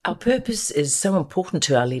Our purpose is so important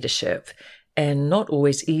to our leadership and not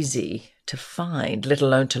always easy to find, let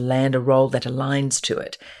alone to land a role that aligns to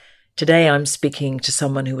it. Today, I'm speaking to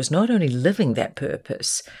someone who is not only living that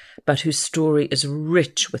purpose, but whose story is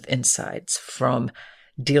rich with insights from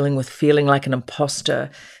dealing with feeling like an imposter,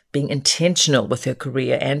 being intentional with her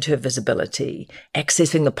career and her visibility,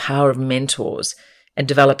 accessing the power of mentors, and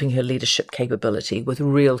developing her leadership capability with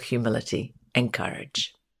real humility and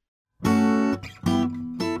courage.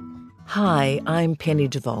 Hi, I'm Penny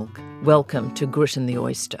DeVolk. Welcome to Grit in the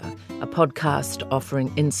Oyster, a podcast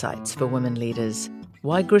offering insights for women leaders.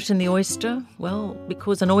 Why grit in the oyster? Well,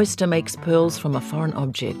 because an oyster makes pearls from a foreign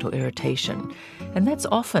object or irritation, and that's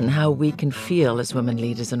often how we can feel as women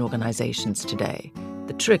leaders in organisations today.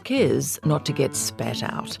 The trick is not to get spat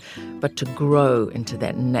out, but to grow into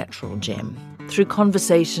that natural gem. Through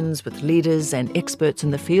conversations with leaders and experts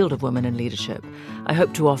in the field of women in leadership, I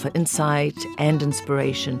hope to offer insight and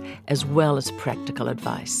inspiration as well as practical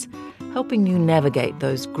advice, helping you navigate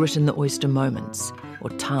those grit in the oyster moments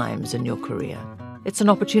or times in your career. It's an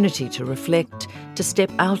opportunity to reflect, to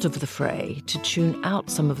step out of the fray, to tune out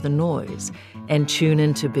some of the noise, and tune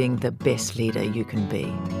into being the best leader you can be.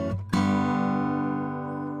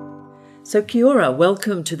 So kia ora,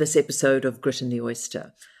 welcome to this episode of Grit in the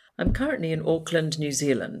Oyster. I'm currently in Auckland, New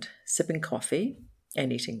Zealand, sipping coffee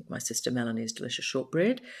and eating my sister Melanie's delicious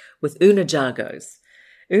shortbread with Una Jargos.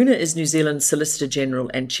 Una is New Zealand's Solicitor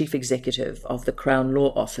General and Chief Executive of the Crown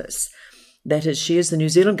Law Office. That is, she is the New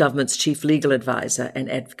Zealand Government's Chief Legal Advisor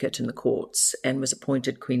and Advocate in the courts and was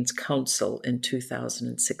appointed Queen's Counsel in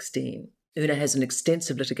 2016. Una has an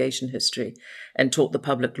extensive litigation history and taught the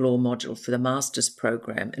public law module for the Master's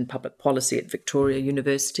Program in Public Policy at Victoria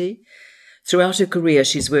University. Throughout her career,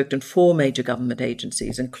 she's worked in 4 major government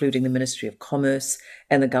agencies, including the Ministry of Commerce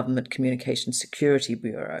and the Government Communications Security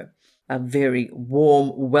Bureau. A very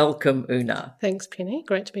warm welcome, Una. Thanks, Penny.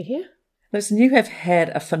 Great to be here. Listen, you have had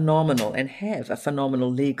a phenomenal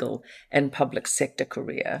legal and public sector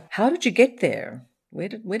career. How did you get there? Where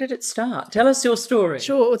did it start? Tell us your story.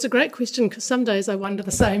 Sure. Well, it's a great question because some days I wonder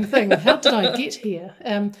the same thing. How did I get here?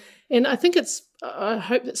 And I think I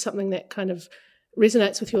hope that's something that kind of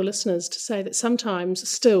resonates with your listeners to say that sometimes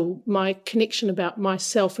still my connection about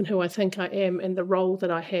myself and who I think I am and the role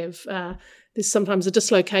that I have, there's sometimes a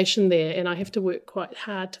dislocation there, and I have to work quite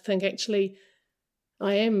hard to think actually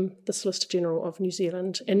I am the Solicitor General of New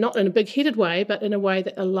Zealand, and not in a big-headed way, but in a way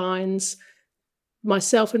that aligns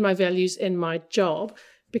myself and my values and my job.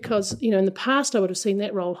 Because, in the past I would have seen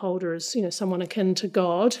that role holder as, someone akin to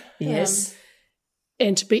God. Yes.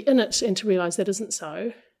 And to be in it and to realise that isn't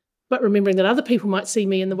so. But remembering that other people might see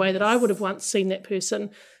me in the way that I would have once seen that person.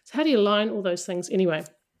 So how do you align all those things anyway?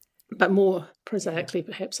 But more prosaically,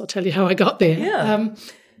 perhaps, I'll tell you how I got there. Yeah.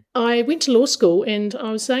 I went to law school, and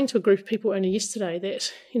I was saying to a group of people only yesterday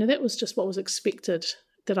that, that was just what was expected,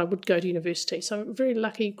 that I would go to university. So I'm very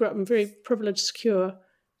lucky, grew up in a very privileged, secure,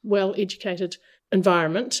 well-educated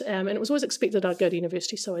environment, and it was always expected I'd go to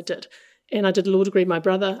university, so I did. And I did a law degree. My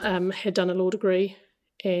brother had done a law degree,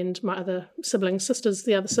 and my other siblings,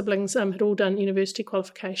 the other siblings, had all done university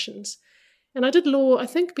qualifications. And I did law, I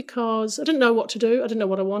think, because I didn't know what to do. I didn't know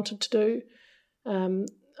what I wanted to do.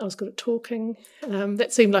 I was good at talking.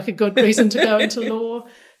 That seemed like a good reason to go into law.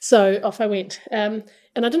 So off I went. And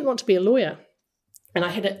I didn't want to be a lawyer. And I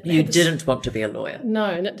had it. You didn't want to be a lawyer? No.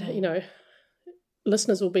 And,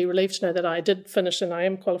 listeners will be relieved to know that I did finish and I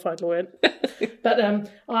am a qualified lawyer. But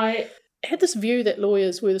I had this view that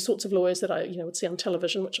lawyers were the sorts of lawyers that I, would see on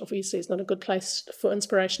television, which obviously is not a good place for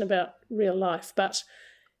inspiration about real life. But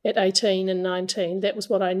at 18 and 19, that was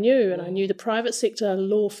what I knew. And I knew the private sector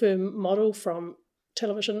law firm model from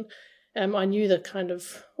television. I knew the kind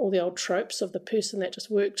of all the old tropes of the person that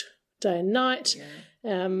just worked day and night.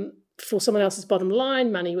 Yeah. For someone else's bottom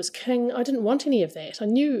line, money was king. I didn't want any of that. I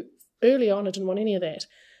knew early on I didn't want any of that.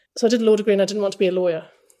 So I did a law degree and I didn't want to be a lawyer.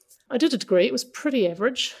 I did a degree. It was pretty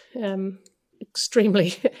average,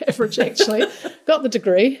 extremely average actually. Got the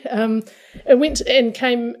degree. I went and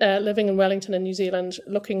came living in Wellington in New Zealand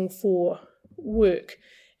looking for work.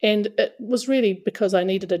 And it was really because I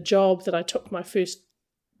needed a job that I took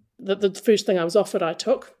the first thing I was offered I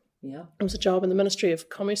took. Yeah. It was a job in the Ministry of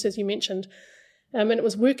Commerce, as you mentioned. And it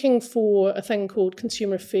was working for a thing called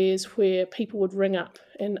Consumer Affairs, where people would ring up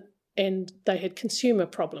and they had consumer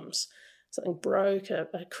problems. Something broke, a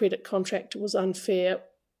credit contract was unfair.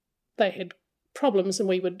 They had problems and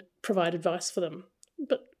we would provide advice for them.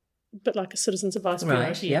 But like a citizen's advice bureau.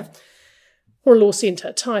 Right, yeah. Or a law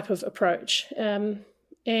centre type of approach. And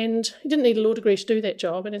you didn't need a law degree to do that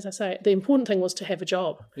job. And as I say, the important thing was to have a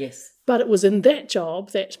job. Yes. But it was in that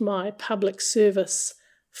job that my public service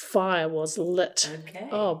fire was lit. Okay.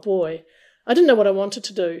 Oh boy. I didn't know what I wanted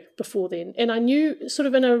to do before then. And I knew sort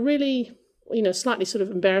of in a really, slightly sort of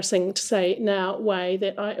embarrassing to say now way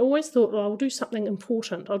that I always thought, well, I'll do something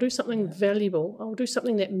important. I'll do something valuable. I'll do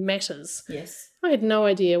something that matters. Yes. I had no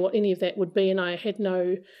idea what any of that would be, and I had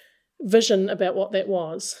no vision about what that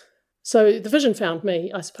was. So the vision found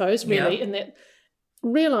me, I suppose, really, in that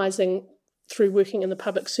realising through working in the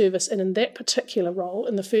public service and in that particular role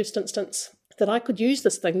in the first instance that I could use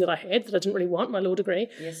this thing that I had that I didn't really want, my law degree,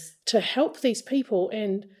 to help these people.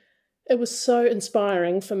 And it was so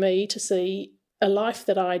inspiring for me to see a life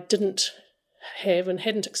that I didn't have and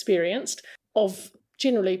hadn't experienced of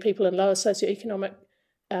generally people in lower socioeconomic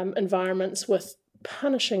environments with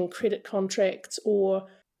punishing credit contracts or,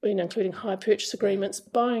 including hire purchase agreements,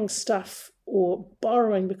 buying stuff or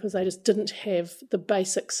borrowing because they just didn't have the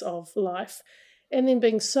basics of life. And then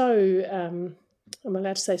being so, I'm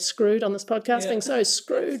allowed to say screwed on this podcast, being so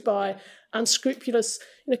screwed by unscrupulous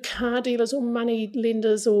car dealers or money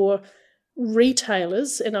lenders or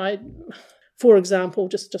retailers. And for example,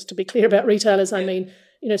 just to be clear about retailers, I mean,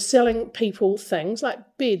 selling people things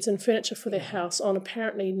like beds and furniture for their house on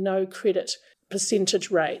apparently no credit percentage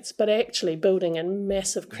rates, but actually building in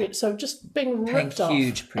massive credit. So just being ripped off.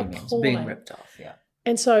 Huge premiums, being ripped off,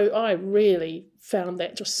 And so I really found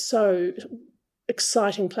that just so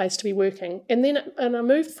exciting place to be working. And I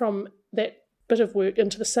moved from that bit of work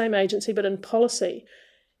into the same agency, but in policy,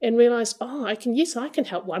 and realised, I can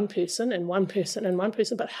help one person and one person and one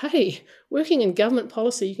person, but hey, working in government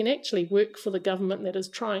policy, you can actually work for the government that is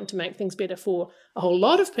trying to make things better for a whole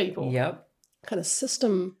lot of people. Kind of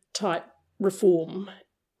system type reform.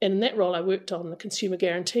 And in that role, I worked on the Consumer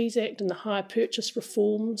Guarantees Act and the hire purchase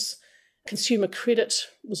reforms. Consumer credit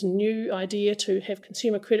was a new idea to have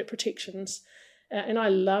consumer credit protections. And I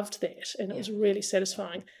loved that, and it was really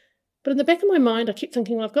satisfying. But in the back of my mind, I kept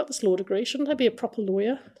thinking, well, I've got this law degree. Shouldn't I be a proper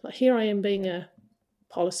lawyer? Like here I am being a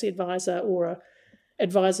policy advisor or a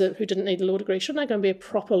advisor who didn't need a law degree. Shouldn't I go and be a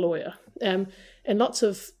proper lawyer? And lots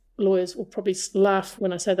of lawyers will probably laugh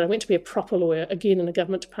when I say that I went to be a proper lawyer, again, in a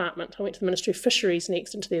government department. I went to the Ministry of Fisheries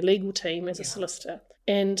next into their legal team as a solicitor.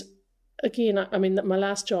 And again, I mean, my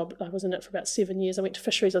last job, I was in it for about 7 years. I went to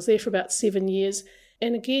Fisheries. I was there for about 7 years.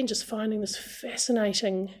 And again, just finding this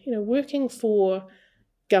fascinating, working for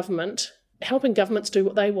government, helping governments do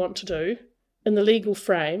what they want to do in the legal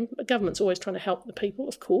frame. The government's always trying to help the people,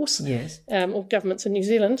 of course. Yes. Or governments in New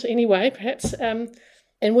Zealand anyway, perhaps.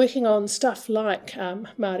 And working on stuff like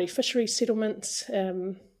Māori fishery settlements,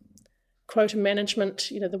 quota management,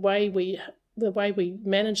 the way we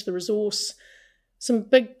manage the resource. Some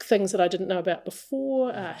big things that I didn't know about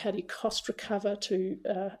before. How do you cost recover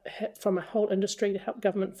from a whole industry to help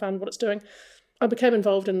government fund what it's doing? I became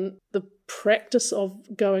involved in the practice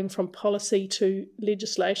of going from policy to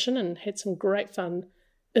legislation and had some great fun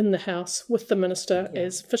in the House with the Minister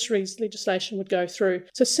as fisheries legislation would go through.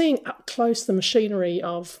 So seeing up close the machinery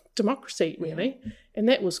of democracy, really, and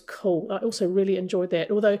that was cool. I also really enjoyed that,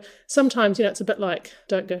 although sometimes, it's a bit like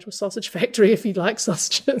don't go to a sausage factory if you like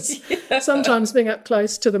sausages. Sometimes being up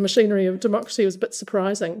close to the machinery of democracy was a bit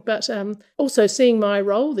surprising. But also seeing my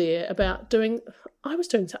role there about I was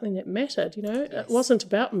doing something that mattered, It wasn't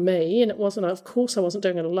about me, and it wasn't, of course I wasn't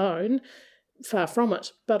doing it alone. Far from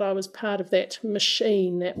it, but I was part of that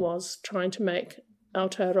machine that was trying to make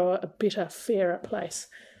Aotearoa a better, fairer place.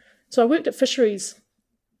 So I worked at Fisheries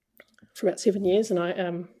for about 7 years, and I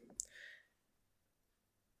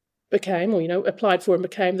applied for and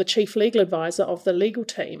became the chief legal advisor of the legal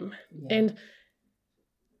team. And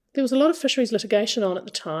there was a lot of fisheries litigation on at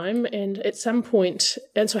the time, and at some point,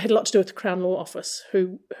 and so I had a lot to do with the Crown Law Office,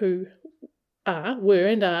 who were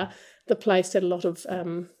the place that a lot of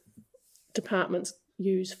departments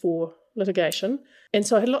use for litigation. And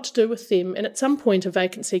so I had a lot to do with them. And at some point, a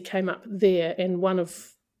vacancy came up there, and one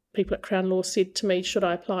of people at Crown Law said to me, should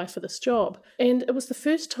I apply for this job? And it was the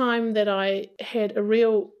first time that I had a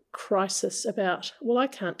real crisis about, well, I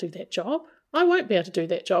can't do that job. I won't be able to do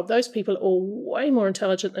that job. Those people are all way more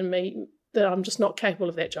intelligent than me, that I'm just not capable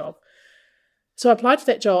of that job. So I applied for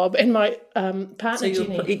that job, and my partner,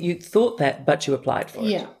 Jenny... You thought that, but you applied for it?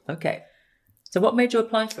 Yeah. Okay. So what made you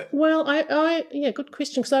apply for it? Well, good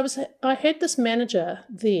question, because I had this manager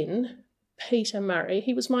then, Peter Murray.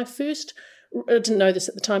 He was my first, I didn't know this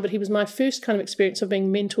at the time, but he was my first kind of experience of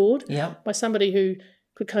being mentored by somebody who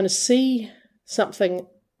could kind of see something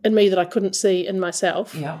in me that I couldn't see in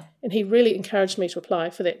myself. Yeah. And he really encouraged me to apply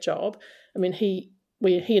for that job. I mean, he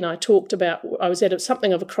and I talked about, I was at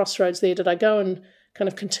something of a crossroads there. Did I go and kind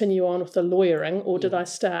of continue on with the lawyering, or did I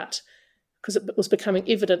start because it was becoming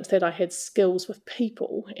evident that I had skills with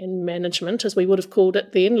people and management, as we would have called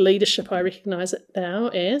it then. Leadership, I recognise it now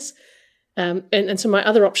as. And so my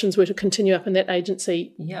other options were to continue up in that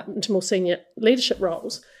agency into more senior leadership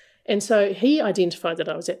roles. And so he identified that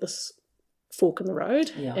I was at this fork in the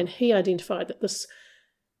road, and he identified that this,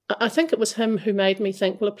 I think it was him who made me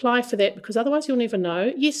think, well, apply for that, because otherwise you'll never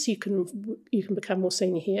know. Yes, you can become more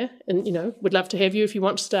senior here, and, we'd love to have you if you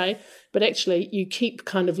want to stay, but actually you keep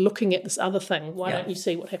kind of looking at this other thing. Why don't you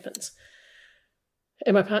see what happens?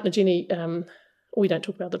 And my partner, Jenny, we don't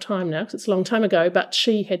talk about the time now because it's a long time ago, but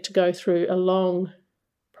she had to go through a long,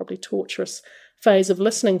 probably torturous phase of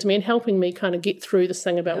listening to me and helping me kind of get through this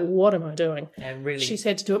thing about what am I doing. And really, she's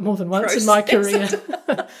had to do it more than once in my career.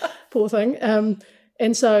 Poor thing.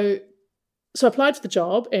 And so I applied for the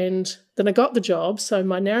job, and then I got the job. So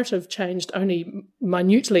my narrative changed only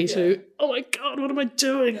minutely to, oh my God, what am I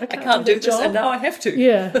doing? I can't do this, and now I have to.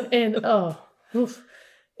 Yeah, and oof.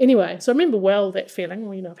 Anyway, so I remember well that feeling.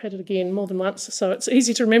 Well, I've had it again more than once, so it's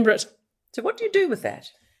easy to remember it. So what do you do with that?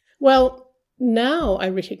 Well, now I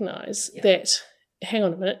recognise that, hang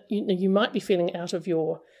on a minute, you might be feeling out of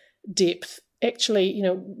your depth. Actually,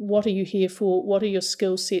 what are you here for? What are your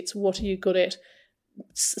skill sets? What are you good at?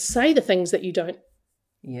 Say the things that you don't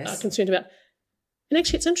are concerned about. And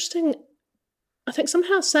actually, it's interesting. I think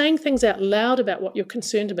somehow saying things out loud about what you're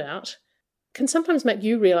concerned about can sometimes make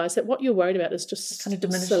you realise that what you're worried about is just kind of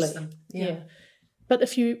diminishes silly. them. Yeah. But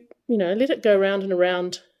if you, let it go round and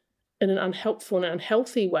around in an unhelpful and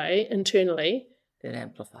unhealthy way internally, it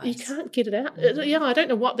amplifies. You can't get it out. I don't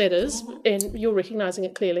know what that is, and you're recognising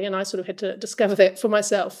it clearly, and I sort of had to discover that for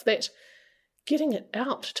myself, that getting it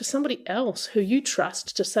out to somebody else who you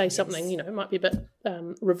trust to say something, might be a bit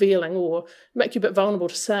revealing or make you a bit vulnerable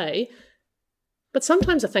to say. But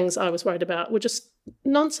sometimes the things I was worried about were just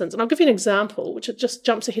nonsense. And I'll give you an example, which it just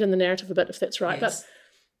jumps ahead in the narrative a bit, if that's right. Yes.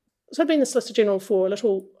 But so I've been the Solicitor General for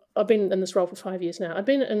I've been in this role for 5 years now. I'd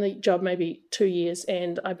been in the job maybe 2 years,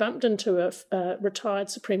 and I bumped into a retired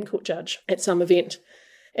Supreme Court judge at some event.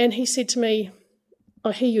 And he said to me,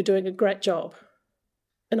 I hear you're doing a great job.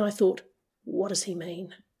 And I thought, what does he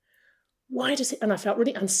mean? Why does he? And I felt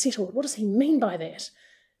really unsettled. What does he mean by that?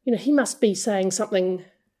 He must be saying something.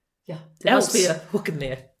 Yeah, there must be a hook in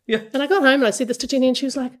there. Yeah. And I got home and I said this to Jenny, and she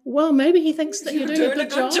was like, well, maybe he thinks that you're doing a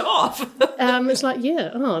good job. It's like,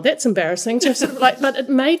 that's embarrassing. So sort of but it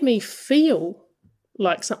made me feel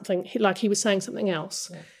like something, like he was saying something else.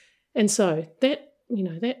 Yeah. And so that,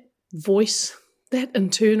 that voice, that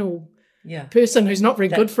internal person who's not very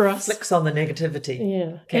good for us. Flicks on the negativity.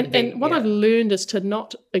 Yeah. And what I've learned is to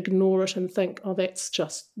not ignore it and think, oh, that's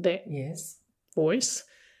just that voice.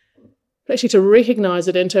 Actually to recognise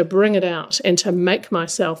it and to bring it out and to make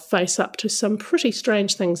myself face up to some pretty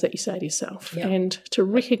strange things that you say to yourself, and to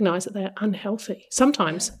recognise that they are unhealthy.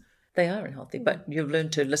 Sometimes they are unhealthy, but you've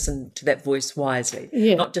learned to listen to that voice wisely,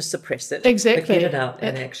 not just suppress it. Exactly. But get it out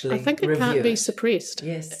and actually I think it can't be suppressed.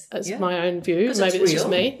 Yes. It's my own view. Maybe it's just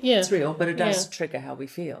me. Yeah. It's real, but it does trigger how we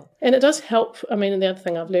feel. And it does help. And the other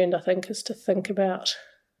thing I've learned, I think, is to think about,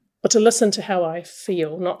 or to listen to how I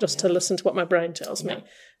feel, not just to listen to what my brain tells me.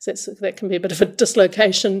 So that can be a bit of a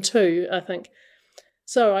dislocation too, I think.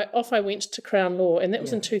 So I went to Crown Law, and that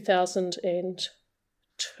was in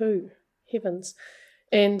 2002. Heavens.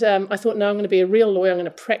 And I thought, no, I'm going to be a real lawyer. I'm going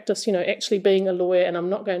to practice, actually being a lawyer, and I'm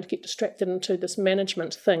not going to get distracted into this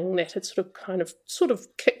management thing that had sort of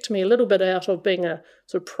kicked me a little bit out of being a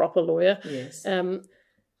sort of proper lawyer. Yes. And,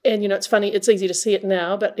 it's funny, it's easy to see it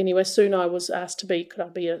now, but anyway, soon I was asked to be, could I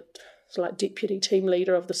be a deputy team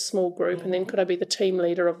leader of this small group, and then could I be the team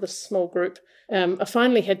leader of this small group? I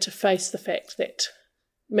finally had to face the fact that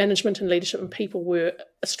management and leadership and people were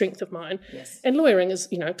a strength of mine. Yes. And lawyering is,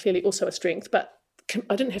 clearly also a strength, but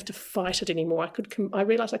I didn't have to fight it anymore. I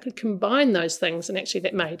realised I could combine those things, and actually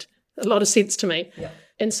that made a lot of sense to me. Yeah.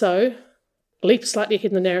 And so, leap slightly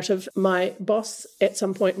ahead in the narrative, my boss at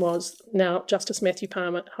some point was now Justice Matthew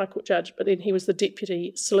Palmer, High Court judge, but then he was the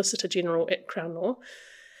Deputy Solicitor General at Crown Law.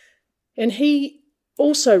 And he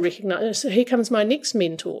also recognised, so here comes my next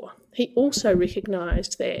mentor, he also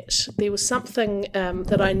recognised that there was something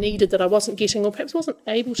that I needed that I wasn't getting, or perhaps wasn't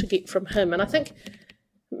able to get from him. And I think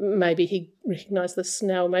maybe he recognised this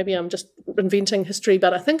now, maybe I'm just inventing history,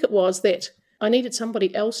 but I think it was that I needed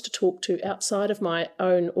somebody else to talk to outside of my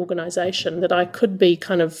own organisation, that I could be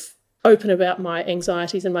kind of open about my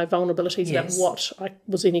anxieties and my vulnerabilities about what I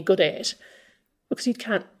was any good at. Because you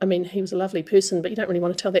can't, he was a lovely person, but you don't really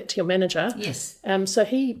want to tell that to your manager. Yes. So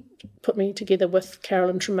he put me together with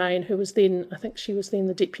Carolyn Tremaine, who was then, I think she was then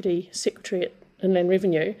the Deputy Secretary at Inland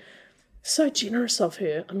Revenue. So generous of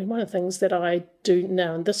her. I mean, one of the things that I do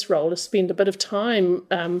now in this role is spend a bit of time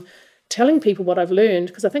telling people what I've learned,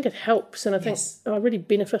 because I think it helps, and I think I really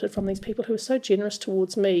benefited from these people who were so generous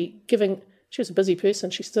towards me, giving. She was a busy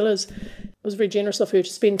person, she still is. It was very generous of her to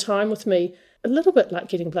spend time with me, a little bit like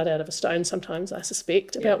getting blood out of a stone sometimes, I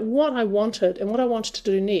suspect, about what I wanted and what I wanted to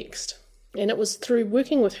do next. And it was through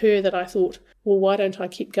working with her that I thought, well, why don't I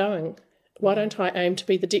keep going? Why don't I aim to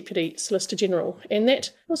be the Deputy Solicitor General? And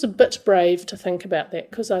that was a bit brave to think about that,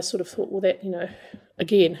 because I sort of thought, well, that,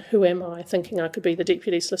 again, who am I thinking I could be the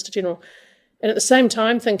Deputy Solicitor General? And at the same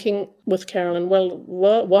time thinking with Carolyn, well,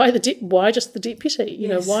 why just the deputy?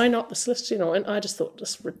 Why not the Solicitor General? And I just thought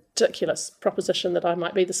this ridiculous proposition that I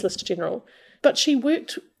might be the Solicitor General. But she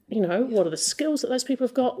worked, what are the skills that those people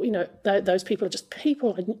have got? Those people are just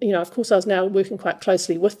people. Of course, I was now working quite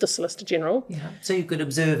closely with the Solicitor General. Yeah, so you could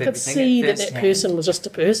observe everything. Could see that person was just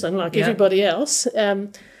a person like everybody else.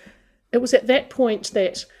 It was at that point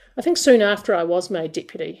that I think soon after I was made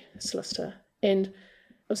Deputy Solicitor, and it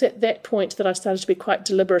was at that point that I started to be quite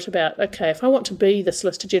deliberate about, okay, if I want to be the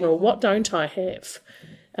Solicitor General, what don't I have?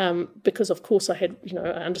 Because, of course, I had, I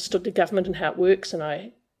understood the government and how it works, and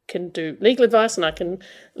I can do legal advice, and I can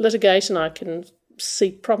litigate, and I can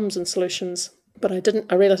see problems and solutions. But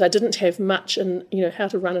I realised I didn't have much in, how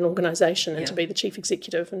to run an organisation and to be the chief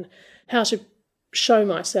executive, and how to show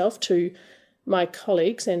myself to my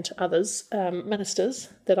colleagues and to others, ministers,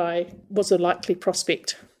 that I was a likely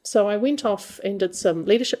prospect. So I went off and did some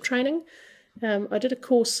leadership training. I did a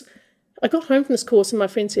course. I got home from this course and my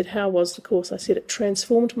friend said, how was the course? I said, it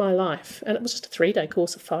transformed my life. And it was just a 3-day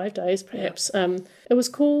course of 5 days, perhaps. It was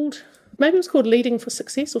called Leading for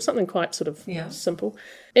Success, or something quite sort of simple.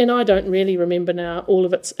 And I don't really remember now all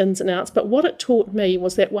of its ins and outs. But what it taught me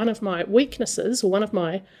was that one of my weaknesses, or one of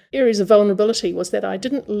my areas of vulnerability, was that I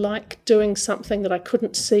didn't like doing something that I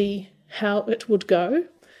couldn't see how it would go.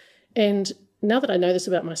 And now that I know this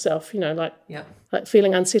about myself, like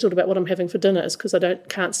feeling unsettled about what I'm having for dinner is because I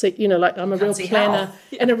can't see, like I'm a real planner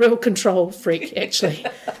and a real control freak, actually.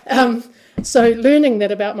 So learning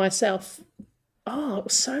that about myself, it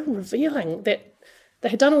was so revealing that they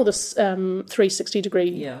had done all this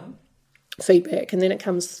 360-degree feedback, and then it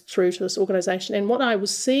comes through to this organisation. And what I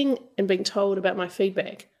was seeing and being told about my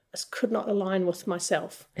feedback could not align with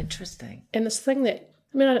myself. Interesting. And this thing that,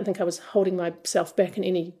 I don't think I was holding myself back in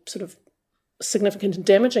any sort of significant and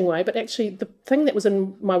damaging way, but actually the thing that was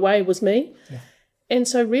in my way was me. And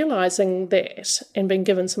so realising that and being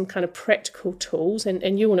given some kind of practical tools,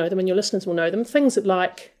 and you will know them and your listeners will know them, things that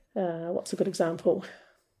like, what's a good example?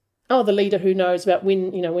 The leader who knows about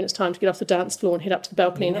when it's time to get off the dance floor and head up to the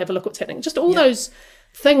balcony and have a look what's happening. Just all those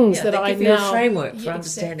things that I give you a framework for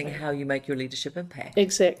understanding how you make your leadership impact.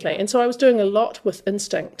 Exactly. And so I was doing a lot with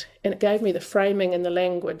instinct, and it gave me the framing and the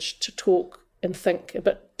language to talk and think a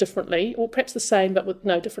bit differently, or perhaps the same but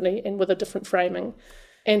differently and with a different framing,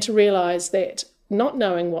 and to realise that not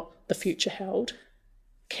knowing what the future held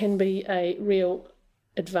can be a real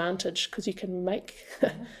advantage, because you can make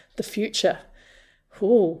the future.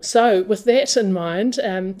 So with that in mind,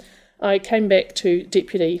 I came back to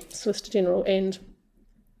Deputy Solicitor General, and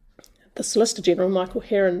the Solicitor General, Michael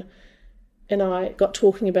Heron, and I got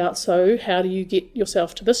talking about, so how do you get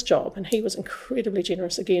yourself to this job? And he was incredibly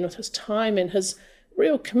generous again with his time and his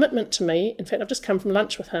real commitment to me. In fact, I've just come from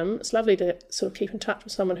lunch with him. It's lovely to sort of keep in touch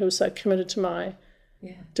with someone who was so committed to my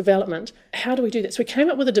development. How do we do that? So we came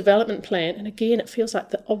up with a development plan, and again, it feels like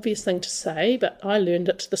the obvious thing to say, but I learned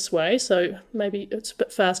it this way, so maybe it's a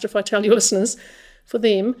bit faster if I tell your listeners. For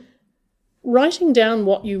them, writing down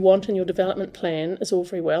what you want in your development plan is all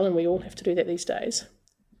very well, and we all have to do that these days.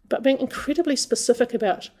 But being incredibly specific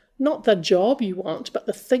about not the job you want, but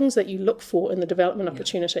the things that you look for in the development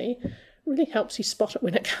opportunity really helps you spot it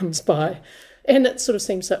when it comes by. And it sort of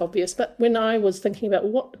seems so obvious. But when I was thinking about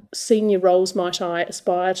what senior roles might I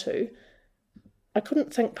aspire to, I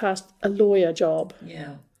couldn't think past a lawyer job.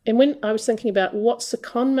 And when I was thinking about what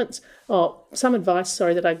secondments, some advice,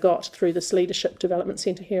 that I got through this Leadership Development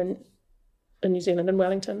Centre here in New Zealand, in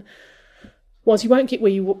Wellington, was you won't get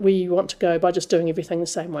where you want to go by just doing everything the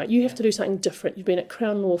same way. You have to do something different. You've been at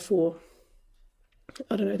Crown Law for,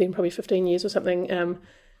 I don't know, then probably 15 years or something.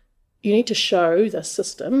 You need to show the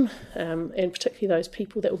system, and particularly those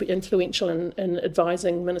people that will be influential in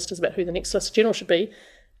advising ministers about who the next Solicitor General should be.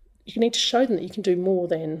 You need to show them that you can do more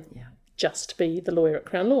than just be the lawyer at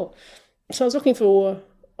Crown Law. So I was looking for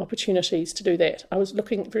opportunities to do that. I was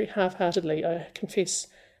looking very half-heartedly, I confess,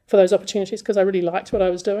 for those opportunities, because I really liked what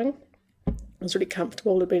I was doing. I was really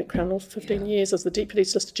comfortable. I'd been at Crown Law for 15 years as the Deputy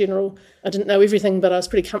Solicitor General. I didn't know everything, but I was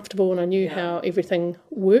pretty comfortable, and I knew how everything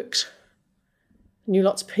worked. knew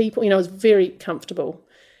lots of people. I was very comfortable.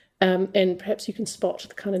 And perhaps you can spot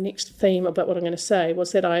the kind of next theme about what I'm going to say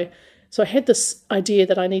was that I had this idea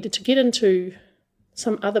that I needed to get into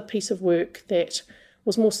some other piece of work that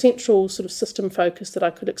was more central, sort of system focused, that I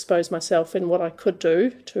could expose myself in what I could do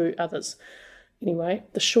to others. Anyway,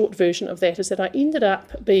 the short version of that is that I ended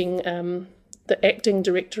up being the acting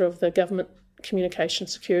director of the Government Communication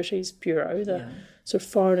Securities Bureau, the sort of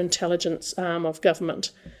foreign intelligence arm of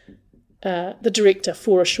government, the director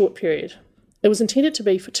for a short period. It was intended to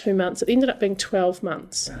be for 2 months. It ended up being 12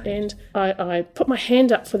 months. Right. And I put my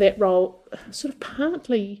hand up for that role sort of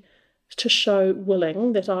partly to show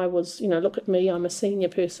willing that I was, look at me, I'm a senior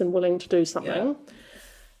person willing to do something. Yeah.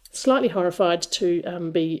 Slightly horrified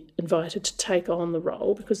to be invited to take on the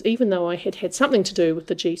role, because even though I had something to do with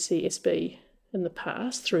the GCSB in the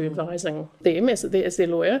past through advising them as their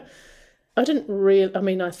lawyer, I didn't really,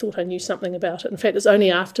 I thought I knew something about it. In fact, it's only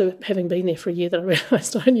after having been there for a year that I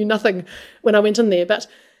realised I knew nothing when I went in there. But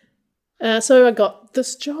so I got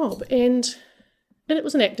this job, and it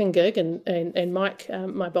was an acting gig, and Mike,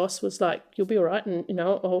 my boss, was like, "You'll be all right, and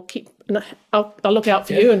I'll look out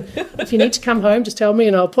for you, and if you need to come home, just tell me,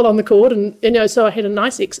 and I'll pull on the cord." And so I had a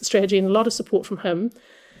nice exit strategy and a lot of support from him.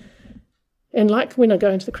 And like when I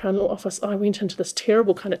go into the Crown Law Office, I went into this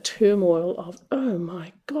terrible kind of turmoil of, oh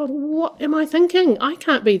my God, what am I thinking? I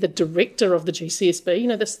can't be the director of the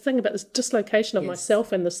GCSB. This thing about this dislocation of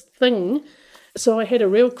myself and this thing. So I had a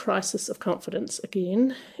real crisis of confidence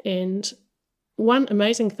again. And one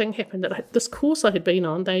amazing thing happened, that this course I had been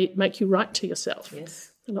on, they make you write to yourself. Yes.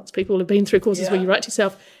 And lots of people have been through courses where you write to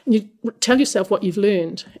yourself and you tell yourself what you've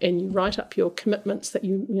learned, and you write up your commitments that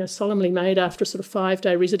you solemnly made after a sort of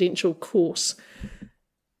 5-day residential course.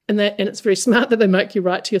 And it's very smart that they make you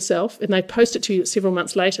write to yourself, and they post it to you several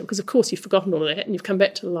months later, because of course you've forgotten all of that, and you've come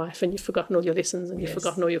back to life, and you've forgotten all your lessons, and you've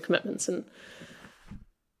forgotten all your commitments. And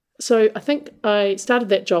so I think I started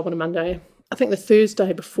that job on a Monday. I think the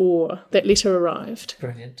Thursday before that letter arrived.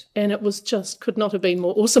 Brilliant. And it was just, could not have been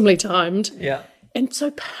more awesomely timed. Yeah. And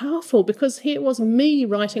so powerful, because here it was me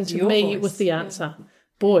writing to me with the answer. Yeah.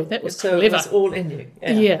 Boy, that was clever. It was all in you.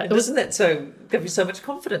 Yeah. Doesn't that give you so much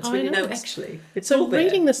confidence when you know actually it's all there? So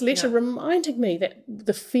reading this letter reminding me that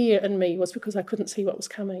the fear in me was because I couldn't see what was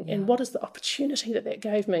coming. Yeah. And what is the opportunity that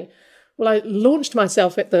gave me? Well, I launched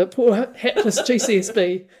myself at the poor hapless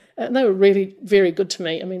GCSB, and they were really very good to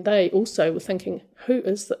me. They also were thinking, who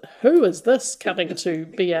is this coming to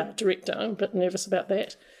be our director? I'm a bit nervous about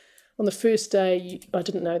that. On the first day, I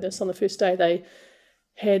didn't know this, on the first day they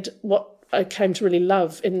had what I came to really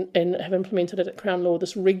love and have implemented it at Crown Law,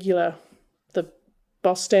 the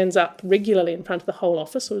boss stands up regularly in front of the whole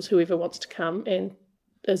office, or whoever wants to come, and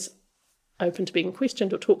is open to being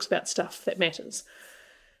questioned or talks about stuff that matters.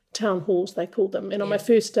 Town halls, they called them. And on my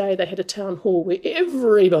first day, they had a town hall where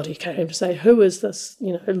everybody came to say, who is this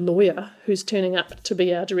lawyer who's turning up to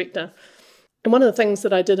be our director? And one of the things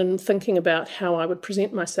that I did in thinking about how I would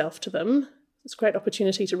present myself to them, it's a great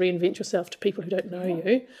opportunity to reinvent yourself to people who don't know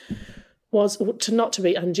you, was to not to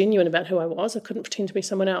be ungenuine about who I was. I couldn't pretend to be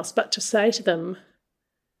someone else, but to say to them,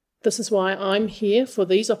 this is why I'm here, for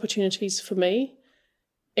these opportunities for me,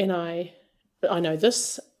 and I know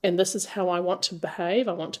this, and this is how I want to behave.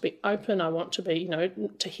 I want to be open. I want to be,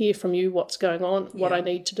 to hear from you what's going on, what I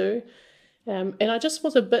need to do. And I just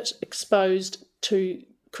was a bit exposed to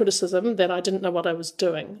criticism that I didn't know what I was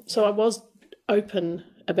doing. So I was open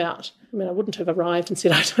about, I wouldn't have arrived and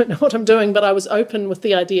said, I don't know what I'm doing, but I was open with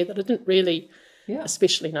the idea that I didn't really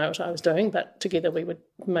especially know what I was doing, but together we would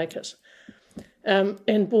make it.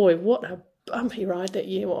 And boy, what a bumpy ride that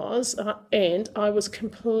year was. And I was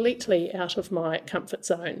completely out of my comfort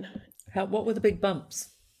zone. What were the big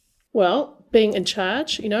bumps? Well, being in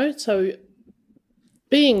charge, so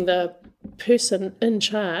being the person in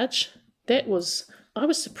charge, I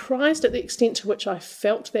was surprised at the extent to which I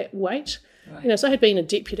felt that weight. Right. So I had been a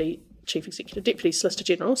deputy chief executive, deputy solicitor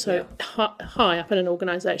general, so high up in an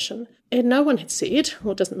organisation. And no one had said,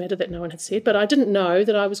 well, it doesn't matter that no one had said, but I didn't know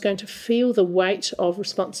that I was going to feel the weight of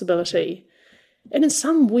responsibility. And in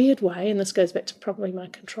some weird way, and this goes back to probably my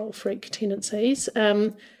control freak tendencies,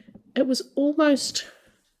 it was almost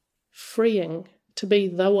freeing to be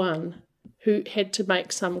the one who had to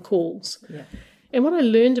make some calls. Yeah. And what I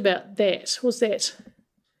learned about that was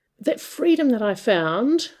that freedom that I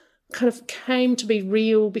found kind of came to be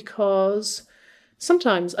real because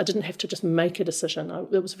sometimes I didn't have to just make a decision.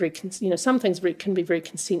 It was very, some things can be very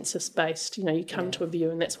consensus-based. You come to a view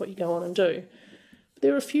and that's what you go on and do. But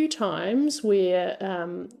there were a few times where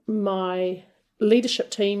my leadership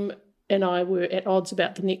team and I were at odds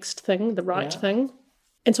about the next thing, the right thing.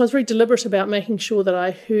 And so I was very deliberate about making sure that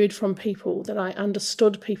I heard from people, that I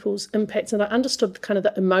understood people's impacts, and I understood kind of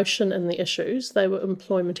the emotion in the issues. They were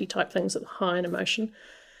employment-y type things that were high in emotion.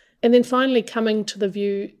 And then finally coming to the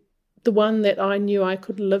view, the one that I knew I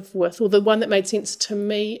could live with, or the one that made sense to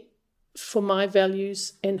me for my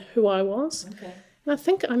values and who I was. Okay. And I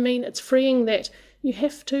think, it's freeing that you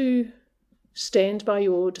have to stand by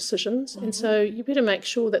your decisions, and so you better make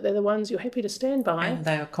sure that they're the ones you're happy to stand by. And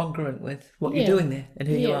they are congruent with what you're doing there and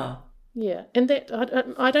who you are. Yeah, and that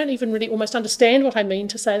I don't even really almost understand what I mean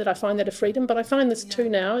to say that I find that a freedom, but I find this too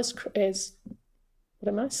now as what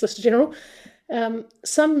am I, Solicitor General?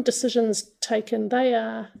 Some decisions taken,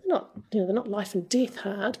 they're not life and death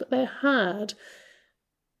hard, but they're hard.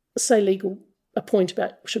 Say legal, a point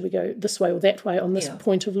about should we go this way or that way on this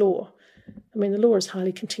point of law. I mean, the law is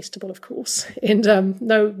highly contestable, of course, and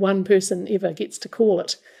no one person ever gets to call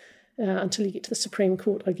it until you get to the Supreme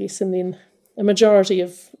Court, I guess, and then a majority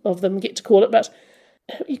of them get to call it. But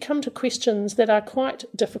you come to questions that are quite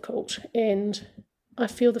difficult, and I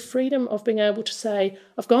feel the freedom of being able to say,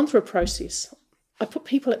 I've gone through a process. I put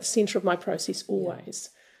people at the centre of my process always,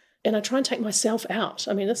 and I try and take myself out.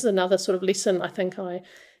 I mean, this is another sort of lesson I think I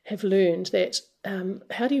have learned, that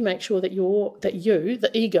how do you make sure that you,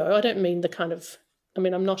 the ego, I don't mean the kind of,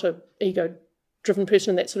 I'm not an ego-driven person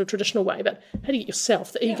in that sort of traditional way, but how do you get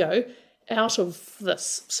yourself, the ego, out of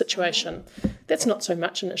this situation? That's not so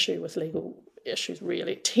much an issue with legal issues,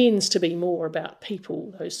 really. It tends to be more about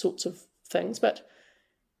people, those sorts of things. But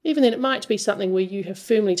even then, it might be something where you have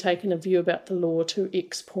firmly taken a view about the law to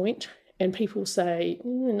X point, and people say,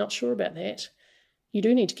 not sure about that. You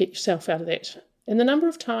do need to get yourself out of that. And the number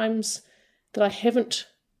of times that I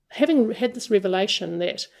having had this revelation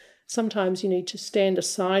that sometimes you need to stand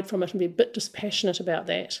aside from it and be a bit dispassionate about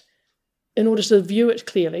that in order to view it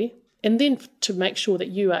clearly, and then to make sure that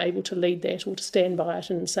you are able to lead that or to stand by it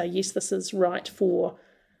and say, yes, this is right for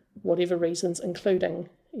whatever reasons, including,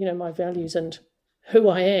 my values and who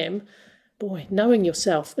I am. Boy, knowing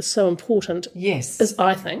yourself is so important. Yes. As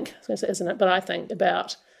I think, isn't it? But I think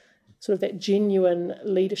about sort of that genuine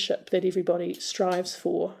leadership that everybody strives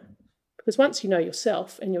for. Because once you know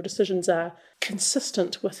yourself and your decisions are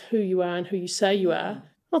consistent with who you are and who you say you are,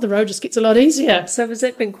 the road just gets a lot easier. So has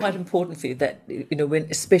that been quite important for you, that, when,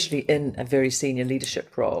 especially in a very senior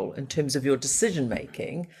leadership role, in terms of your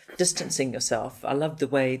decision-making, distancing yourself? I love the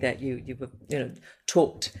way that you were,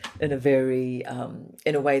 talked in a very,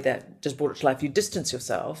 in a way that just brought it to life. You distance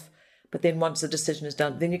yourself, but then once the decision is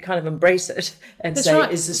done, then you kind of embrace it and That's say,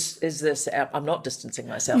 right. Is this, I'm not distancing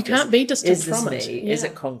myself. You can't be distant from it. Yeah. Is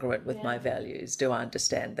it congruent with my values? Do I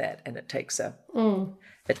understand that? And it takes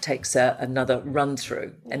another run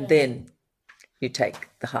through, and then you take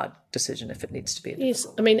the hard decision if it needs to be. Yes,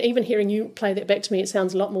 even hearing you play that back to me, it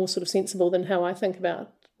sounds a lot more sort of sensible than how I think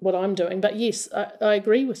about what I'm doing. But yes, I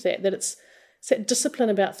agree with that it's that discipline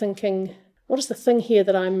about thinking, what is the thing here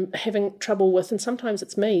that I'm having trouble with? And sometimes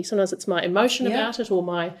it's me, sometimes it's my emotion about it, or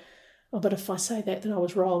my, but if I say that, then I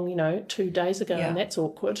was wrong, 2 days ago, and that's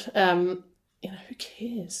awkward. Who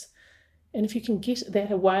cares? And if you can get that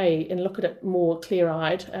away and look at it more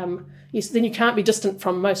clear-eyed, yes, then you can't be distant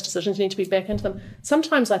from most decisions. You need to be back into them.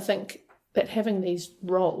 Sometimes I think that having these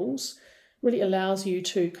roles really allows you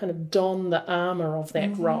to kind of don the armour of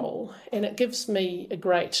that role, and it gives me a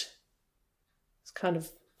great kind of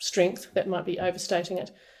strength. That might be overstating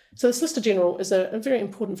it. So the Solicitor General is a very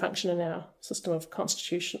important function in our system of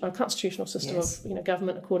constitutional system of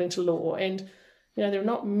government according to law, and there are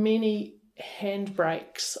not many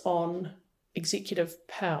handbrakes on executive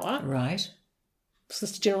power. Right.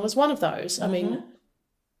 Solicitor General is one of those.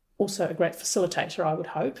 Also a great facilitator, I would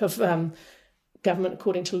hope, of government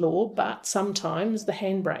according to law, but sometimes the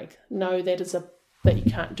handbrake. No, that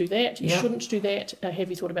you can't do that. You shouldn't do that. Have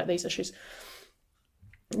you thought about these issues?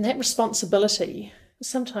 And that responsibility,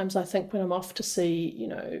 sometimes I think when I'm off to see,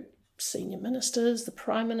 senior ministers, the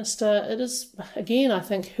Prime Minister, it is, again, I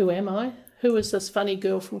think, who am I? Who is this funny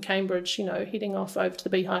girl from Cambridge, heading off over to the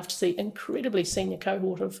Beehive to see incredibly senior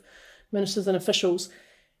cohort of ministers and officials,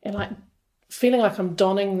 and feeling like I'm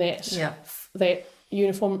donning that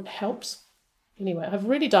uniform helps. Anyway, I've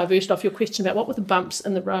really diverged off your question about what were the bumps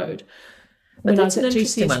in the road. But that's an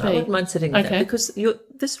interesting one. I wouldn't mind sitting in that, because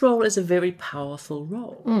this role is a very powerful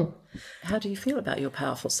role. How do you feel about your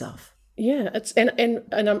powerful self? Yeah, it's and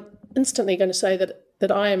I'm instantly going to say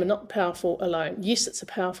that I am not powerful alone. Yes, it's a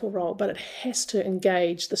powerful role, but it has to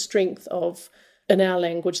engage the strength of, in our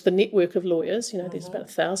language, the network of lawyers. There's about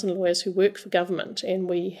 1,000 lawyers who work for government, and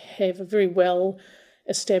we have a very well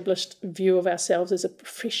established view of ourselves as a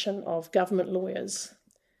profession of government lawyers,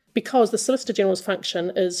 because the Solicitor General's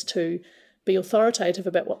function is to be authoritative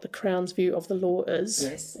about what the Crown's view of the law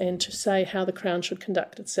is, and to say how the Crown should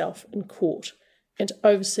conduct itself in court, and to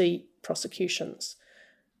oversee prosecutions.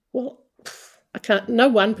 Well, no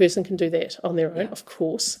one person can do that on their own, of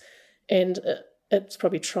course, and it's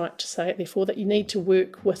probably trite to say it, therefore, that you need to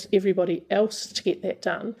work with everybody else to get that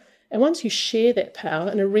done. And once you share that power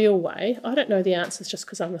in a real way, I don't know the answers just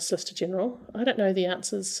because I'm a Solicitor General. I don't know the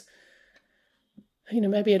answers,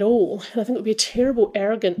 maybe at all. And I think it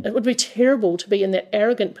would be terrible to be in that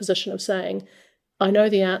arrogant position of saying, I know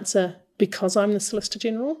the answer because I'm the Solicitor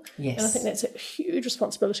General. Yes. And I think that's a huge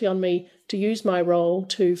responsibility on me to use my role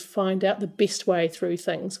to find out the best way through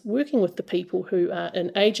things, working with the people who are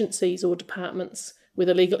in agencies or departments where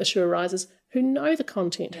the legal issue arises, who know the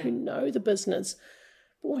content, who know the business.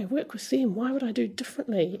 Boy, work with them. Why would I do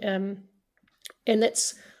differently? And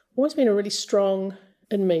that's always been a really strong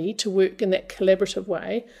in me to work in that collaborative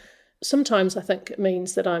way. Sometimes I think it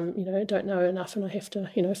means that I'm, don't know enough and I have to,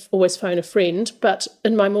 always phone a friend. But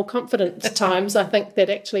in my more confident times, I think that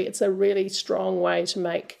actually it's a really strong way to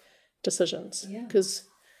make decisions. Because,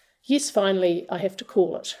 yes, finally, I have to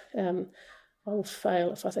call it. I will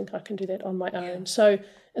fail if I think I can do that on my own. So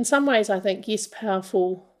in some ways, I think, yes,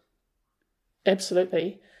 powerful,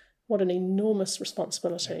 absolutely. What an enormous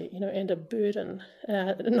responsibility, and a burden,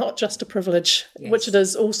 not just a privilege, which it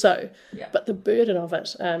is also, but the burden of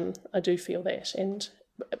it. I do feel that,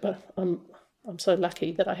 but I'm so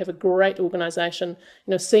lucky that I have a great organisation,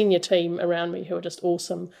 senior team around me who are just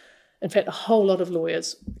awesome. In fact, a whole lot of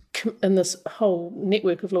lawyers in this whole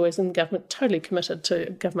network of lawyers in government totally committed to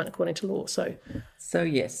government according to law. So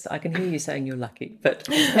yes, I can hear you saying you're lucky, but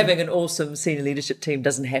having an awesome senior leadership team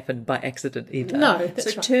doesn't happen by accident either. No, that's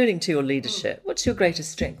right. So turning to your leadership, what's your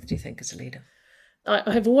greatest strength, do you think, as a leader?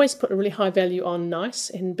 I have always put a really high value on nice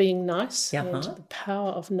and being nice and the power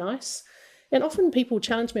of nice. And often people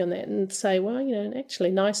challenge me on that and say, well, actually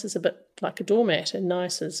nice is a bit like a doormat and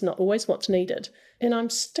nice is not always what's needed. And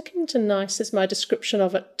I'm sticking to nice as my description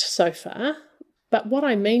of it so far. But what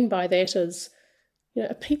I mean by that is,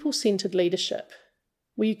 a people-centred leadership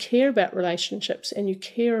where you care about relationships and you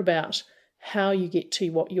care about how you get to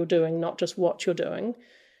what you're doing, not just what you're doing,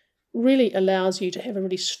 really allows you to have a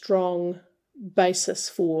really strong basis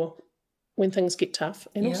for when things get tough,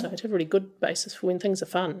 and also to have a really good basis for when things are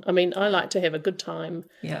fun. I mean, I like to have a good time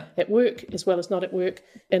at work as well as not at work,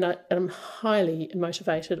 and I'm highly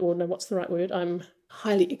motivated, or no, what's the right word? I'm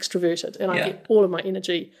highly extroverted, and I get all of my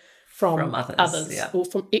energy from others or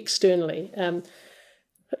from externally,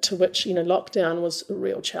 to which, lockdown was a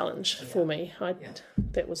real challenge for me.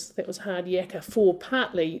 That was hard yakka for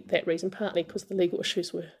partly that reason, partly because the legal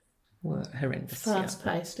issues were horrendous,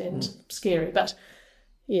 fast-paced and scary, but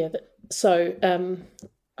so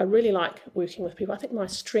I really like working with people. I think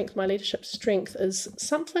my leadership strength is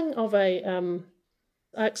something of a,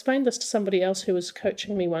 I explained this to somebody else who was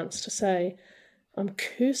coaching me once, to say, I'm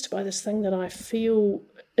cursed by this thing that I feel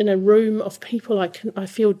in a room of people. I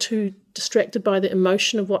feel too distracted by the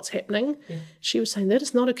emotion of what's happening. She was saying, that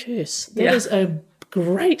is not a curse. That is a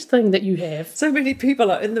great thing that you have. So many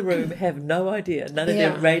people are in the room, have no idea. None of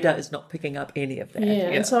their radar is not picking up any of that.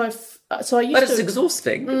 And so I used to... But it's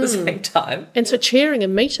exhausting at the same time. And so chairing a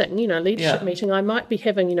meeting, leadership meeting, I might be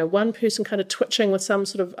having, one person kind of twitching with some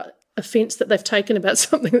sort of offence that they've taken about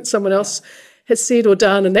something that someone else has said or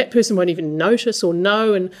done, and that person won't even notice or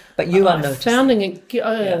know. But you are noticing. Founding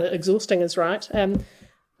exhausting is right.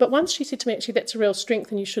 But once she said to me, actually, that's a real strength,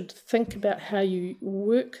 and you should think about how you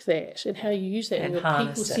work that and how you use that in your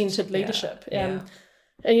people-centred leadership. And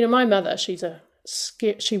my mother, she's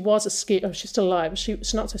still alive.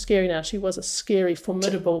 She's not so scary now. She was a scary,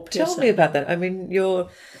 formidable person. Tell me about that. I mean, you're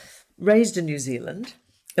raised in New Zealand,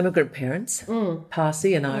 immigrant parents,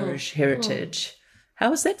 Parsi and Irish heritage. How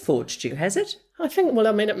has that forged you? Has it? I think,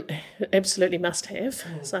 it absolutely must have.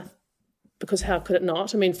 So, because how could it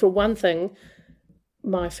not? I mean, for one thing,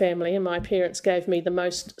 my family and my parents gave me the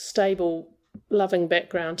most stable, loving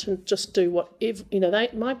background to just do whatever,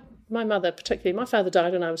 my mother particularly, my father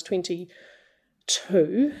died when I was 22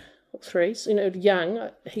 or 3, so, young.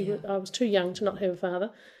 I was too young to not have a father.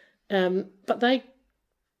 But they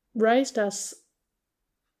raised us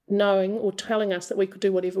knowing or telling us that we could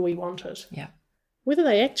do whatever we wanted. Yeah. Whether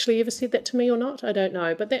they actually ever said that to me or not, I don't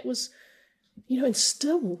know. But that was, and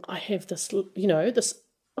still I have this, this,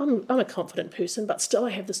 I'm a confident person, but still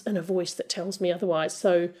I have this inner voice that tells me otherwise.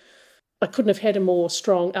 So I couldn't have had a more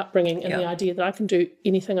strong upbringing in the idea that I can do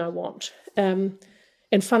anything I want. And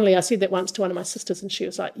funnily, I said that once to one of my sisters, and she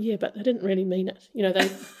was like, yeah, but they didn't really mean it.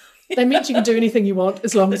 They meant you can do anything you want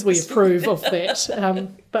as long as we approve of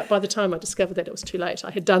that. But by the time I discovered that, it was too late.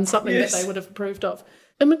 I had done something that they would have approved of.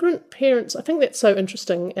 Immigrant parents, I think that's so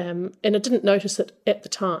interesting, and I didn't notice it at the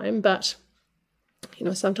time, but,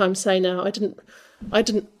 sometimes say now,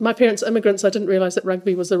 my parents are immigrants, I didn't realise that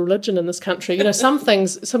rugby was a religion in this country. Some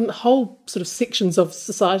things, some whole sort of sections of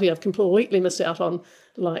society I've completely missed out on,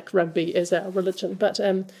 like rugby as our religion. But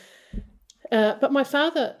my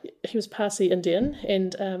father, he was Parsi Indian,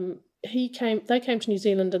 and they came to New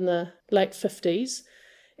Zealand in the late 50s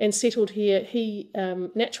and settled here. He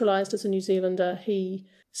naturalised as a New Zealander. He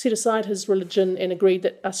set aside his religion and agreed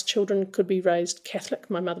that us children could be raised Catholic.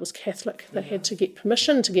 My mother was Catholic. They had to get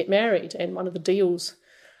permission to get married, and one of the deals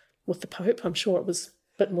with the Pope, I'm sure it was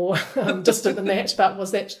a bit more distant than that, but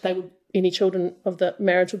was that any children of the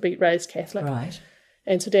marriage would be raised Catholic. Right.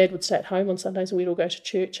 And so Dad would stay at home on Sundays and we'd all go to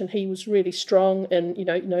church, and he was really strong and,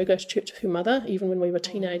 go to church with your mother, even when we were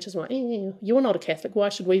teenagers. I'm like, you're not a Catholic, why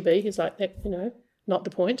should we be? He's like, that, not the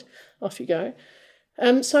point. Off you go.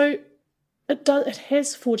 So it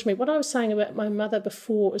has forged me. What I was saying about my mother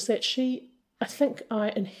before is that I think I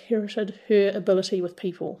inherited her ability with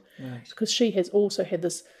people. Right. Because she has also had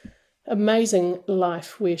this amazing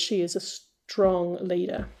life where she is a strong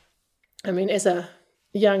leader. I mean, as a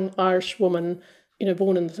young Irish woman,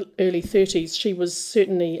 born in the early 30s, she was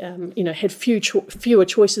certainly, had fewer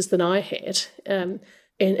choices than I had.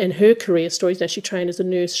 And her career stories, she trained as a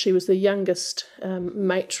nurse. She was the youngest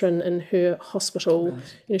matron in her hospital.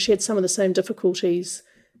 Right. She had some of the same difficulties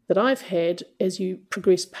that I've had as you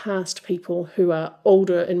progress past people who are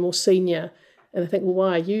older and more senior. And I think, well,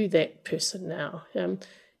 why are you that person now?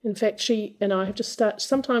 In fact, she and I have just started.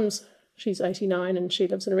 Sometimes she's 89 and she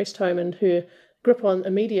lives in a rest home, and her grip on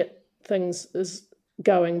immediate things is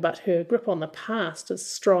going, but her grip on the past is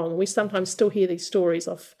strong. We sometimes still hear these stories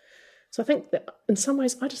of. So I think that in some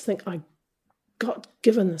ways, I just think I got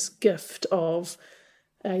given this gift of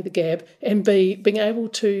A, the gab, and B, being able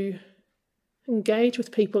to engage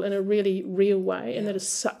with people in a really real way. And that is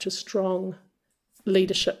such a strong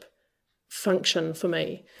leadership function for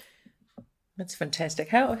me. That's fantastic.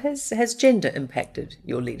 How has gender impacted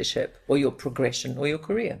your leadership or your progression or your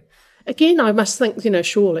career? Again, I must think,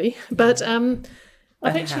 surely, but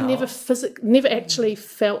I've actually never actually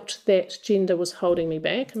felt that gender was holding me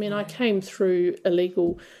back. I mean, I came through a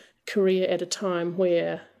legal career at a time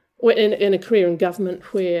where, in a career in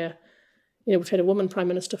government where, we've had a woman Prime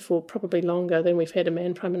Minister for probably longer than we've had a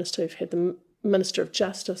man Prime Minister. We've had the Minister of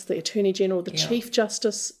Justice, the Attorney General, the Chief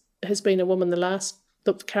Justice has been a woman,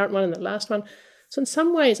 the current one and the last one. So in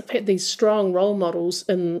some ways, I've had these strong role models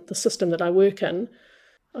in the system that I work in.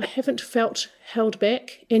 I haven't felt held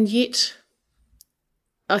back, and yet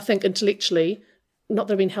I think intellectually, not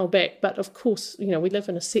that I've been held back, but of course, we live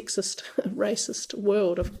in a sexist, racist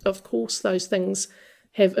world. Of course, those things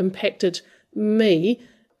have impacted me,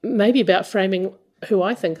 maybe about framing who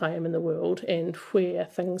I think I am in the world and where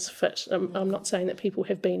things fit. I'm not saying that people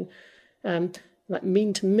have been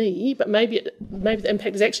mean to me, but maybe the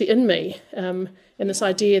impact is actually in me, and this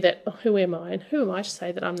idea that, who am I, and who am I to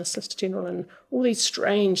say that I'm the Solicitor General, and all these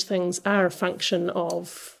strange things are a function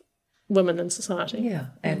of women in society. Yeah,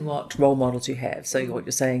 and what role models you have. So what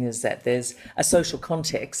you're saying is that there's a social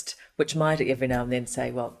context which might every now and then say,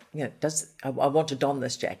 well, I want to don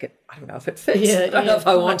this jacket. I don't know if it fits. I don't know if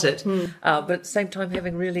I want it. But at the same time,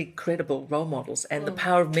 having really credible role models, and the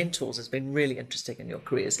power of mentors has been really interesting in your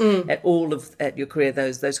careers. At your career,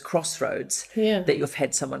 those crossroads that you've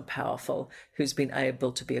had someone powerful who's been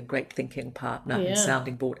able to be a great thinking partner and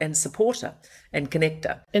sounding board and supporter and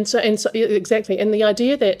connector. And so exactly. And the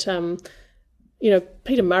idea that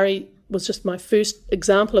Peter Murray was just my first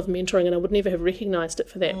example of mentoring, and I would never have recognised it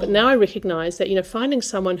for that. But now I recognise that, finding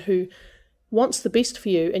someone who wants the best for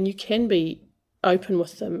you, and you can be open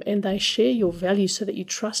with them, and they share your values so that you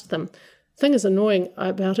trust them. The thing is annoying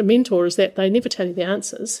about a mentor is that they never tell you the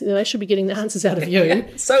answers. They should be getting the answers out of you. Yeah.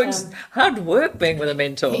 So it's hard work being with a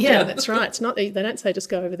mentor. Yeah, that's right. It's not. They don't say just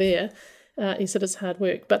go over there. He said it's hard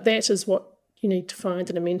work, but that is what you need to find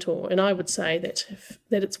in a mentor. And I would say that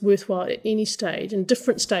it's worthwhile at any stage, in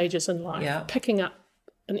different stages in life, picking up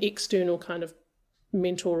an external kind of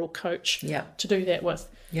mentor or coach to do that with.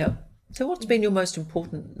 Yeah. So what's been your most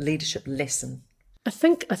important leadership lesson? I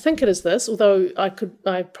think it is this, although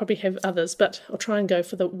I probably have others, but I'll try and go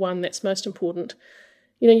for the one that's most important.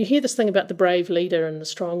 You hear this thing about the brave leader and the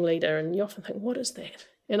strong leader, and you often think, what is that?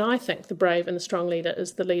 And I think the brave and the strong leader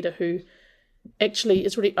is the leader who actually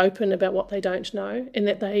is really open about what they don't know, and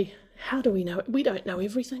that how do we know it? We don't know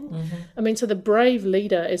everything. Mm-hmm. I mean, so the brave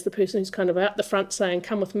leader is the person who's kind of out the front saying,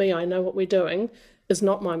 come with me, I know what we're doing, is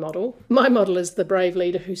not my model. My model is the brave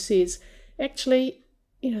leader who says, actually,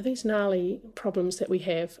 these gnarly problems that we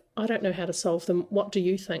have, I don't know how to solve them. What do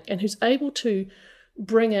you think? And who's able to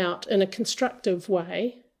bring out in a constructive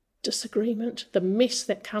way disagreement, the mess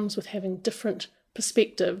that comes with having different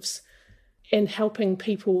perspectives, and helping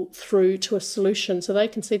people through to a solution so they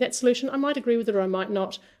can see that solution. I might agree with it or I might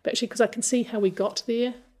not, but actually because I can see how we got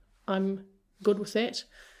there, I'm good with that.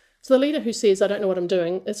 So the leader who says, I don't know what I'm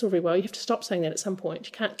doing, that's all very well. You have to stop saying that at some point.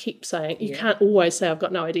 You can't keep saying, you can't always say, I've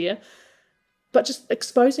got no idea. But just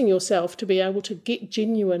exposing yourself to be able to get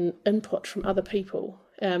genuine input from other people.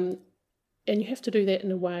 And you have to do that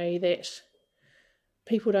in a way that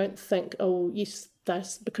people don't think, oh, yes,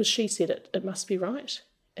 that's because she said it, it must be right.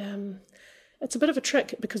 It's a bit of a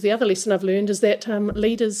trick because the other lesson I've learned is that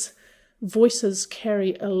leaders' voices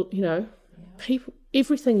carry, people.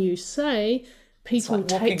 Everything you say, people like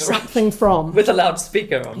take something from. With a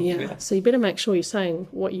loudspeaker on. Yeah, so you better make sure you're saying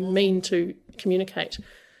what you mean to communicate.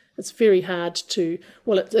 It's very hard to,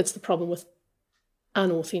 it's the problem with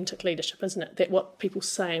unauthentic leadership, isn't it? That what people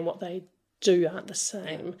say and what they do aren't the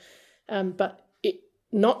same. But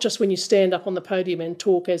not just when you stand up on the podium and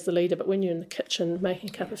talk as the leader, but when you're in the kitchen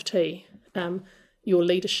making a cup of tea, your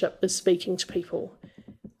leadership is speaking to people.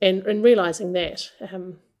 And realising that,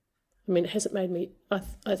 it hasn't made me,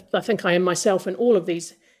 I think I am myself in all of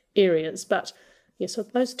these areas, but yeah, so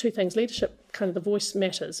those two things, leadership, kind of the voice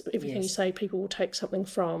matters. Everything you say, people will take something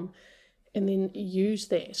from, and then use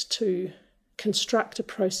that to construct a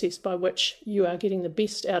process by which you are getting the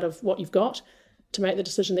best out of what you've got to make the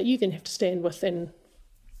decision that you then have to stand with and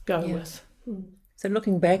go with. So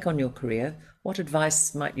looking back on your career, what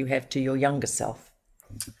advice might you have to your younger self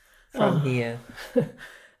from here?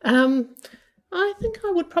 I think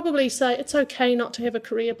I would probably say it's okay not to have a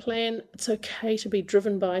career plan. It's okay to be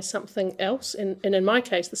driven by something else. And in my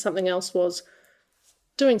case, the something else was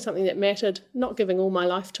doing something that mattered, not giving all my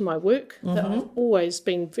life to my work. That I've always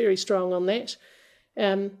been very strong on that.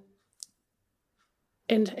 And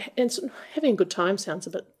having a good time sounds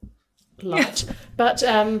a bit light. But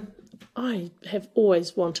I have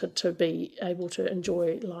always wanted to be able to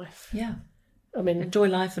enjoy life. Yeah. Enjoy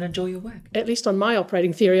life and enjoy your work. At least on my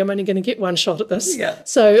operating theory, I'm only going to get one shot at this. Yeah.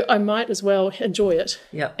 So I might as well enjoy it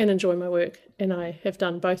yeah. and enjoy my work. And I have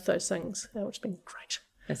done both those things, which has been great.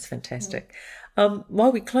 That's fantastic.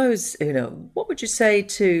 While we close, what would you say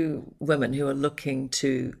to women who are looking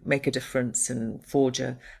to make a difference and forge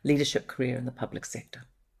a leadership career in the public sector?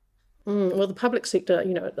 Well, the public sector,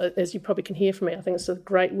 as you probably can hear from me, I think it's a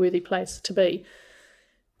great, worthy place to be.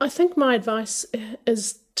 I think my advice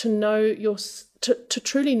is to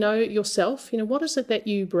truly know yourself. What is it that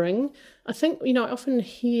you bring? I think, I often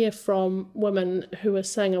hear from women who are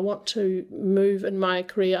saying, I want to move in my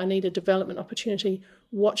career, I need a development opportunity.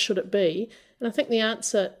 What should it be? And I think the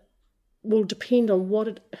answer will depend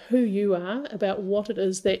on who you are, about what it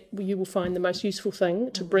is that you will find the most useful thing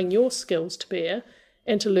to bring your skills to bear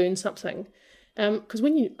and to learn something. Because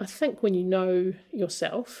when you know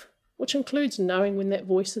yourself, which includes knowing when that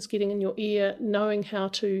voice is getting in your ear, knowing how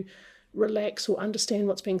to relax or understand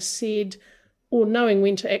what's being said, or knowing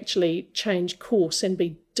when to actually change course and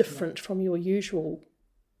be different from your usual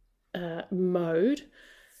mode.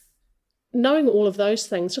 Knowing all of those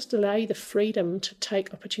things just allow you the freedom to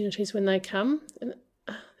take opportunities when they come. And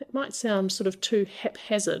it might sound sort of too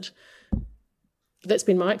haphazard. That's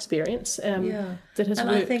been my experience. That has worked.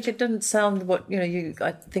 I think it didn't sound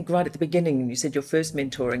I think right at the beginning, you said your first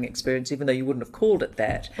mentoring experience, even though you wouldn't have called it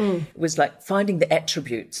that, was like finding the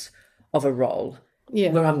attributes of a role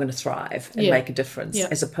where I'm going to thrive and make a difference,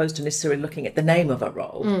 as opposed to necessarily looking at the name of a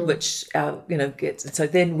role, which, gets, so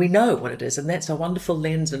then we know what it is. And that's a wonderful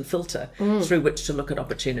lens and filter through which to look at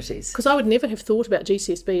opportunities. Because I would never have thought about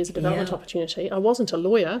GCSB as a development opportunity. I wasn't a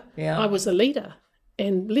lawyer. I was a leader.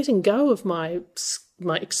 And letting go of my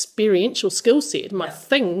experiential skill set, my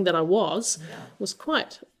thing that I was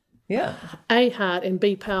quite hard and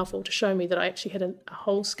B, powerful to show me that I actually had a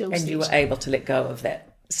whole skill set. And you were able to let go of that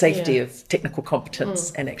safety of technical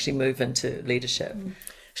competence and actually move into leadership.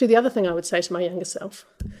 Actually, the other thing I would say to my younger self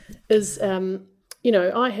is,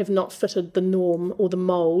 I have not fitted the norm or the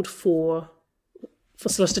mould for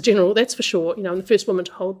Solicitor General, that's for sure. I'm the first woman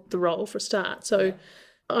to hold the role for a start. So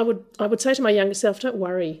I would say to my younger self, don't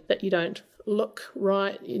worry that you don't look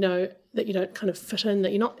right, that you don't kind of fit in,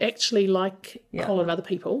 that you're not actually like a whole lot of other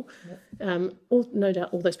people. No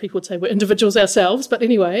doubt all those people would say we're individuals ourselves, but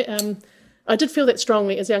anyway, I did feel that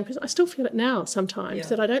strongly as a young person. I still feel it now sometimes,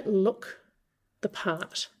 that I don't look the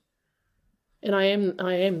part. And I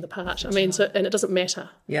am the part. And it doesn't matter.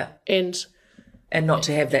 Yeah. And not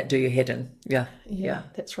to have that do your head in. Yeah.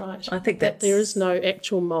 That's right. I think that there is no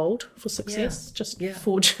actual mould for success. Just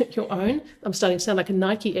forge your own. I'm starting to sound like a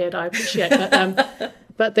Nike ad, I appreciate. But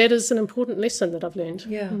But that is an important lesson that I've learned.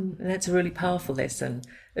 Yeah, and that's a really powerful lesson.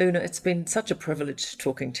 Una, it's been such a privilege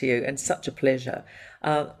talking to you and such a pleasure.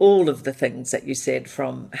 All of the things that you said,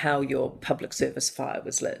 from how your public service fire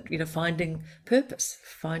was lit, finding purpose,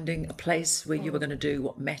 finding a place where you were going to do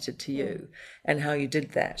what mattered to you, and how you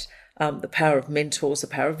did that. The power of mentors, the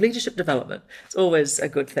power of leadership development. It's always a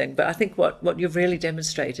good thing. But I think what you've really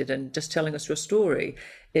demonstrated, and just telling us your story,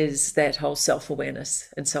 is that whole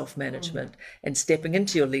self-awareness and self-management and stepping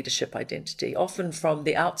into your leadership identity. Often from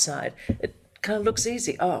the outside, it kind of looks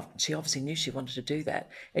easy. Oh, she obviously knew she wanted to do that.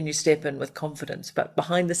 And you step in with confidence. But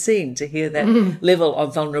behind the scenes, to hear that level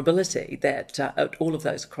of vulnerability, that at all of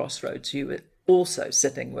those crossroads, you were also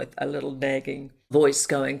sitting with a little nagging voice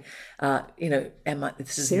going, am I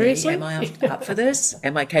up for this?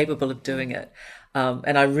 Am I capable of doing it?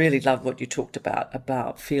 And I really love what you talked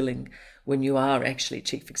about feeling when you are actually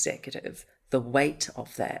chief executive, the weight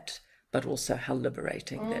of that, but also how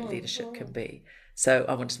liberating that leadership can be. So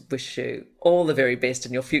I want to wish you all the very best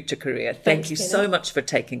in your future career. Thank you so much for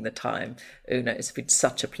taking the time, Una. It's been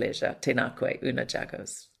such a pleasure. Tēnā koe, Una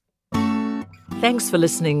Jagos. Thanks for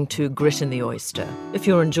listening to Grit in the Oyster. If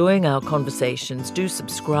you're enjoying our conversations, do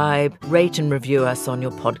subscribe, rate and review us on your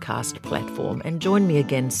podcast platform, and join me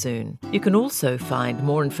again soon. You can also find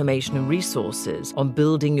more information and resources on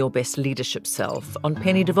building your best leadership self on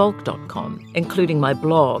pennydevolk.com, including my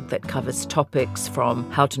blog that covers topics from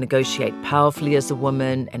how to negotiate powerfully as a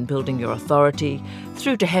woman and building your authority,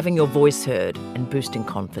 through to having your voice heard and boosting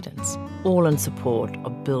confidence, all in support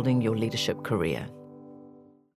of building your leadership career.